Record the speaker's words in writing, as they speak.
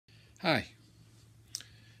Hi.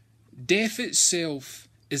 Death itself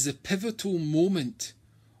is a pivotal moment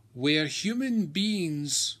where human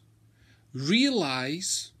beings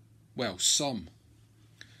realise, well, some,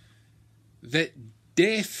 that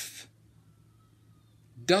death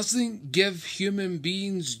doesn't give human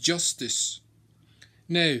beings justice.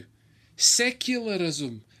 Now,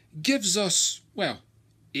 secularism gives us, well,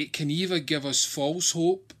 it can either give us false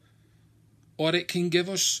hope or it can give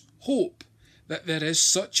us hope that there is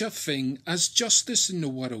such a thing as justice in the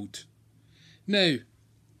world. Now,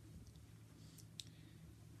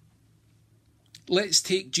 let's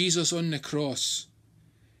take Jesus on the cross.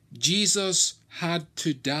 Jesus had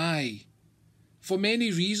to die for many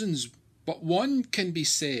reasons, but one can be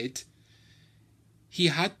said: he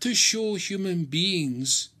had to show human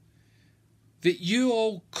beings that you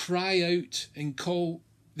all cry out and call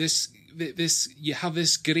this, you have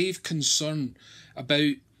this grave concern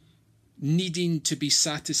about needing to be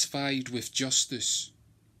satisfied with justice.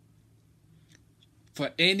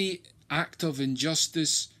 For any act of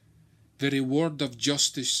injustice, the reward of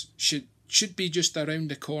justice should be just around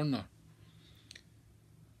the corner.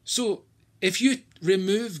 So, if you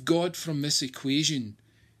remove God from this equation,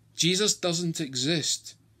 Jesus doesn't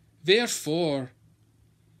exist. Therefore,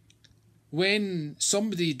 when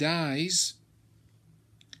somebody dies,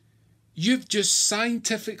 you've just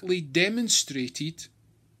scientifically demonstrated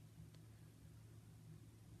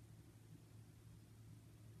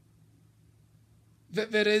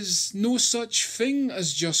that there is no such thing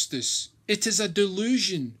as justice. It is a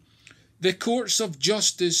delusion. The courts of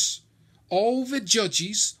justice, all the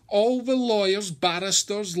judges, all the lawyers,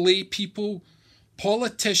 barristers, lay people,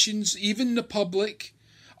 politicians, even the public,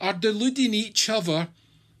 are deluding each other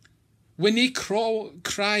when they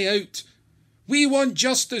cry out, "We want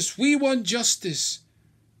justice, we want justice,"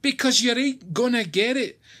 because you ain't gonna get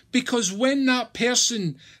it. Because when that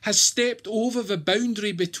person has stepped over the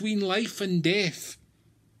boundary between life and death,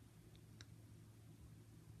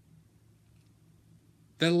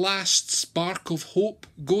 the last spark of hope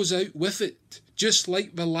goes out with it, just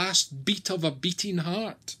like the last beat of a beating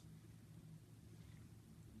heart.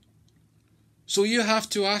 So you have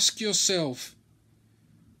to ask yourself,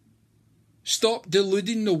 stop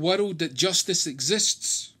deluding the world that justice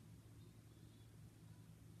exists,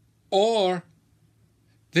 or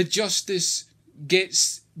the justice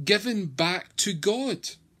gets given back to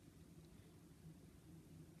God.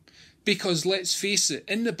 Because let's face it,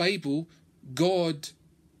 in the Bible, God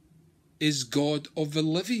is God of the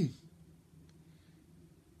living.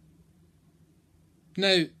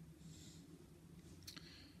 Now,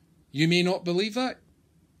 you may not believe that.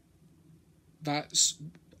 That's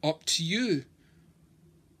up to you.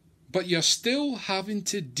 But you're still having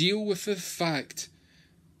to deal with the fact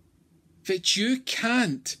that you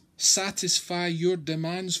can't satisfy your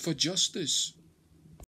demands for justice.